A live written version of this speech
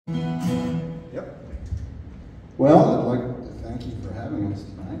Well, I'd like to thank you for having us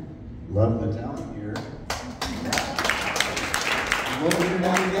tonight. Love the talent here. What was your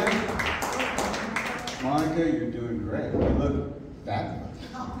name again? Monica, you're doing great. You look fabulous.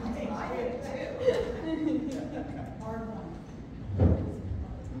 I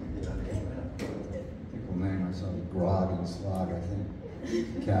think we'll name ourselves Grog and Slog, I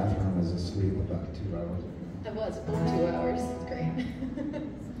think. Catherine was asleep about 2 hours ago. I was for 2 hours. It's great.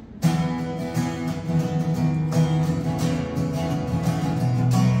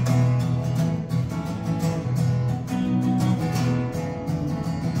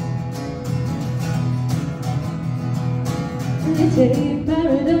 They take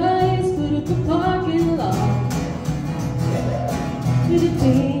paradise, put up a parking lot with a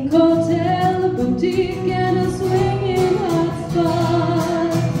pink hotel, a boutique, and a swinging hot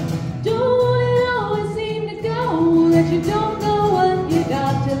spot. Don't it always seem to go that you don't know what you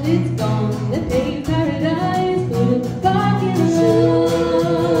got till it's gone? They take paradise, put up a parking lot.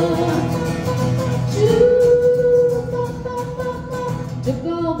 Took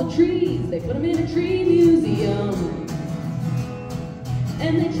all the trees, they put them in a tree museum.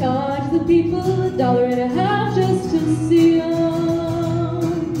 And they charge the people $1.50 just to see them.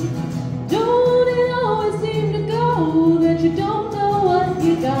 Don't it always seem to go that you don't know what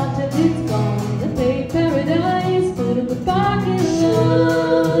you got till it's gone? They pay paradise, put up a parking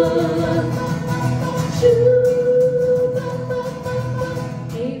lot.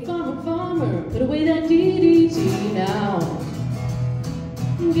 Hey, farmer, farmer, put away that DDT now.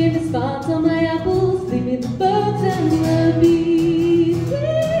 Give me spots on my apples, leave me the birds and the bees.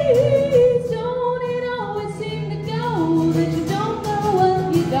 Please, don't it always seem to go that you don't know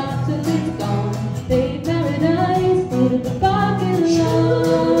what you got till it's gone? Pay paradise, put up the parking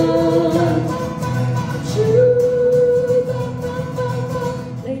lot.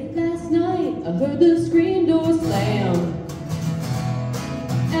 Late last night, I heard the screen door slam,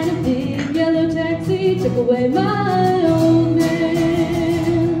 and a big yellow taxi took away my old man.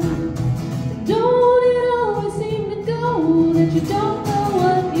 Don't it always seem to go that you don't know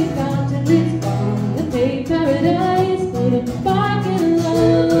what you got till it's gone? They pay paradise, put up a parking lot.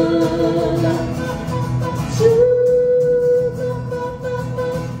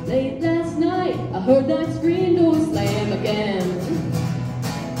 Late last night, I heard that screen door slam again,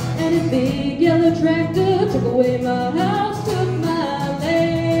 and a big yellow tractor took away my house, took my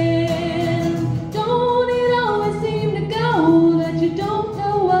land. Don't it always seem to go that you don't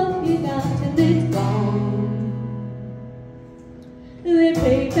know what you got till it's gone? They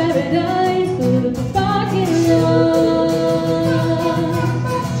pay paradise, put up a parking lot.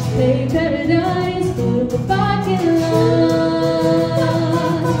 Pay paradise, put up a parking lot.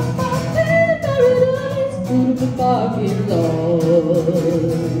 Pay paradise, put up a parking lot.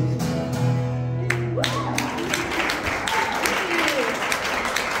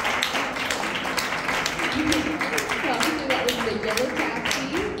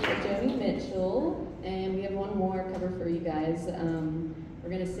 For you guys, we're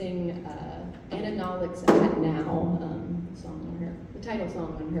gonna sing Anna Nolik's "At Now" song on her, the title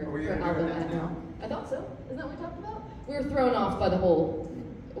song on her album "At Now." I thought so. Isn't that what we talked about? We were thrown off by the whole.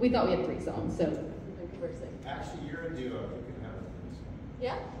 We thought we had 3 songs, so we're singing. Actually, you're a duo. You can have it.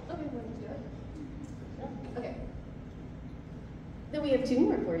 Yeah. Okay, we'll do it. Yeah. Okay. Then we have 2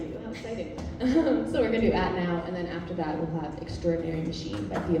 more for you. How exciting! So we're gonna do "At Now," and then after that we'll have "Extraordinary Machine"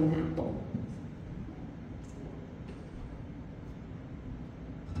 by Fiona Apple.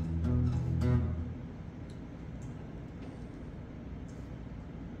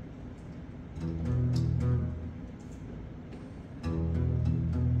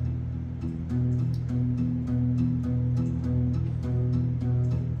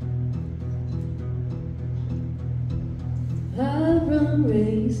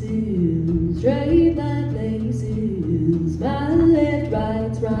 Races, straight like laces, my left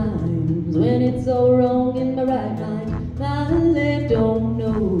writes rhymes when it's all wrong in my right mind. My left don't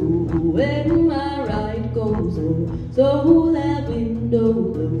know where my right goes, oh, so that window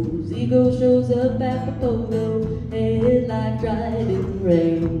blows. Ego shows up at the polo, head like driving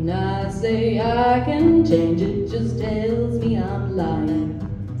rain. I say I can change it, just tells me I'm lying.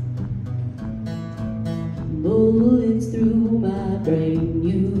 Bullets through my brain,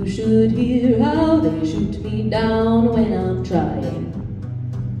 you should hear how they shoot me down when I'm trying.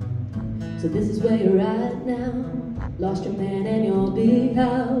 So this is where you're at now, lost your man and your big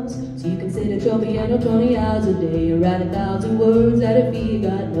house. So you can sit at your piano 20 hours a day, you write 1,000 words out of fear.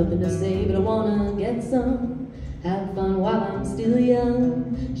 Got nothing to say, but I wanna get some. Have fun while I'm still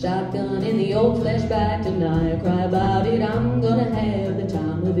young. Shotgun in the old flashback tonight. Cry about it, I'm gonna have the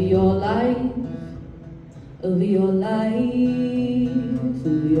time of your life. of your life,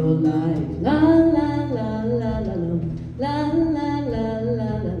 of your life. La la la la la la la la la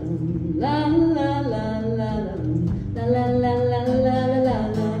la la la la la la la la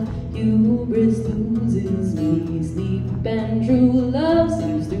la. Hubris loses me, sleep and true love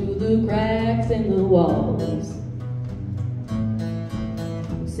seeps through the cracks in the walls.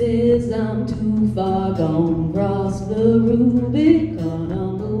 Says I'm too far gone, crossed the Rubicon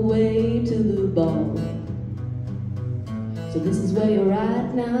on the way to the ball. So this is where you're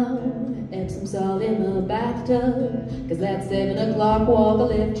at now, Epsom salt in the bathtub, 'cause that 7 o'clock walk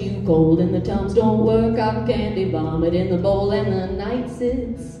left you cold, and the Tums don't work, cotton candy vomit in the bowl, and the night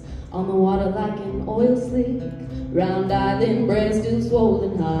sits on the water like an oil slick, round island breast still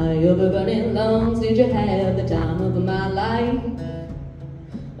swollen high over burning lungs. Did you have the time of my life,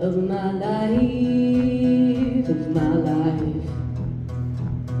 of my life, of my life?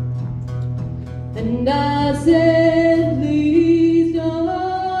 And I said, please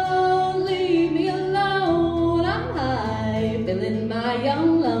don't leave me alone. I'm high, filling my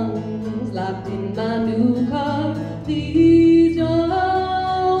young lungs, locked in my new car. Please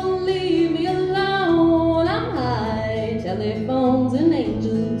don't leave me alone. I'm high, telephones and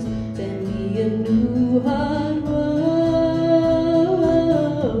angels, send me a new heart.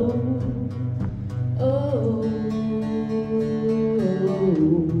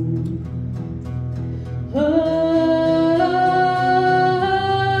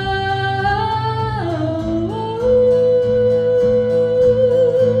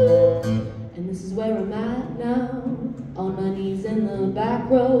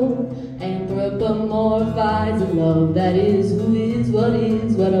 Anthropomorphize a love that is who is what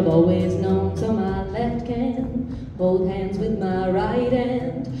I've always known. So my left can hold hands with my right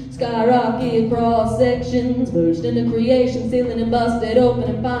hand, skyrocket cross sections, burst into creation, sealing and busted open,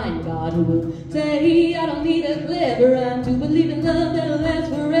 and find God who will say, I don't need a clever rhyme to believe in love that'll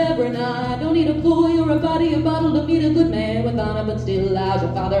last forever, and I don't need a ploy or a body, a bottle to meet a good man with honor, but still I's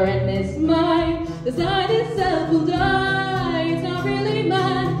your father, and this mine, the sign itself will die. It's not really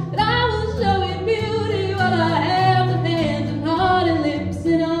mine, but I will show it beauty while I have the hands and heart and lips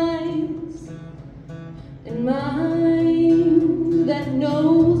and eyes and mind that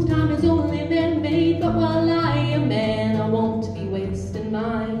knows time is only man-made. But while I am man, I won't be wasting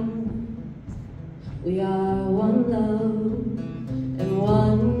mine. We are one love and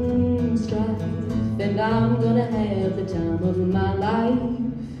one strife, and I'm gonna have the time of my life,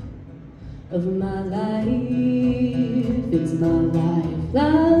 of my life. It's my life. La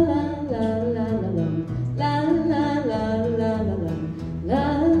la la la la la la la la la la la la la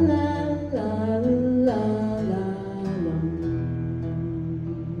la la.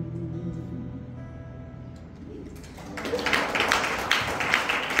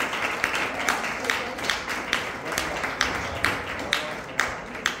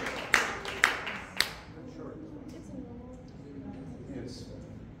 It's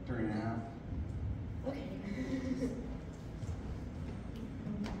 3.5. Okay.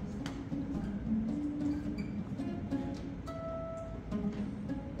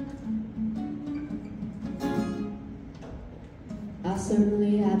 I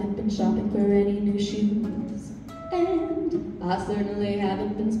certainly haven't been shopping for any new shoes, and I certainly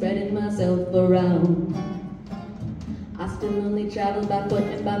haven't been spreading myself around. I still only travel by foot,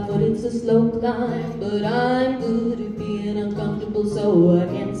 and by foot it's a slow climb, but I'm good at being uncomfortable, so I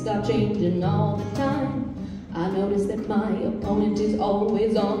can't stop changing all the time. I notice that my opponent is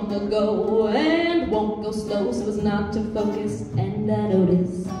always on the go and won't go slow so as not to focus, and I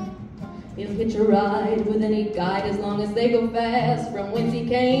notice he'll hitch a ride with any guide as long as they go fast from whence he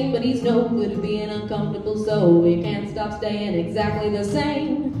came, but he's no good at being uncomfortable, so he can't stop staying exactly the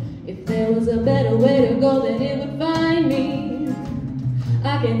same. If there was a better way to go, then it would find me.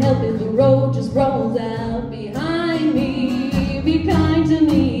 I can't help it, the road just rolls out behind me. Be kind to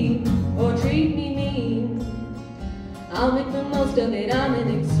me or treat me mean, I'll make the most of it. I'm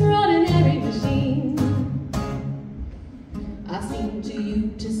an extraordinary machine. I seem to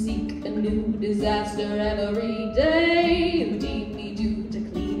you to seek a new disaster every day. You need me to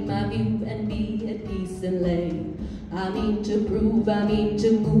clean my view and be at peace and lay. I mean to prove, I mean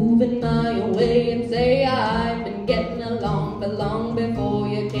to move in my own way and say I've been getting along for long before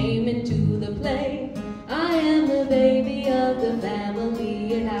you came into the play. I am the baby of the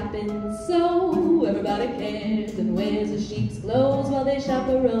family, it happens so. Everybody cares and wears a sheep's clothes while they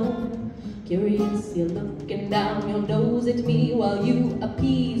chaperone. Curious, you're looking down your nose at me while you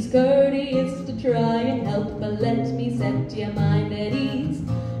appease, courteous to try and help, but let me set your mind at ease.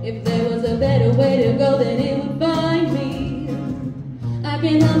 If there was a better way to go, then it would find me. I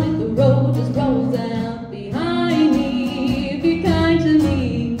can't help it, the road just rolls out behind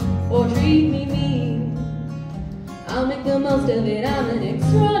most of it. I'm an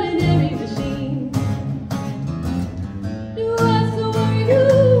extraordinary machine. Do I swear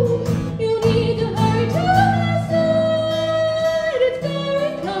you need to hurry to my side? It's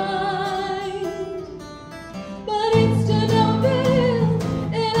very kind, but it's to no avail,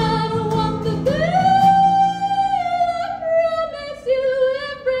 and I don't want the bill. I promise you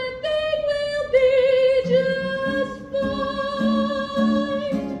everything will be just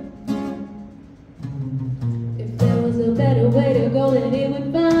fine. If there was a better way to go, then it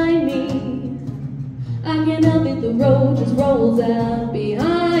would find me. I can't help it, the road just rolls out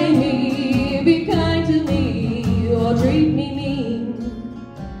behind me. Be kind to me or treat me mean,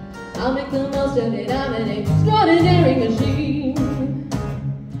 I'll make the most of it. I'm an extraordinary machine.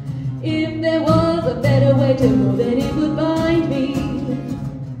 If there was a better way to go, then it would find me.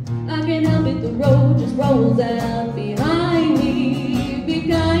 I can't help it, the road just rolls out behind me. Be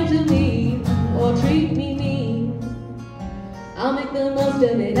kind to me or treat me mean, I'll make the most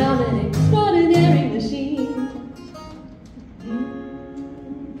of it. I'm an extraordinary machine.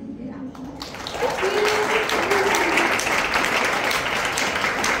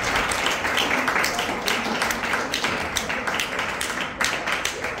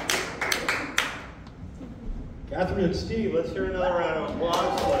 Catherine and Steve, let's hear another round of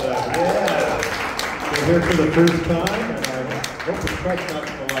applause for them. Yeah. We're here for the first time, and I hope it's fresh not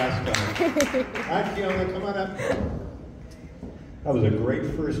for the last time. Actually, I'm gonna come on up. That was a great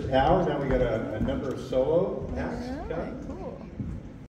first hour. Now we got a number of solo acts. All right, cool.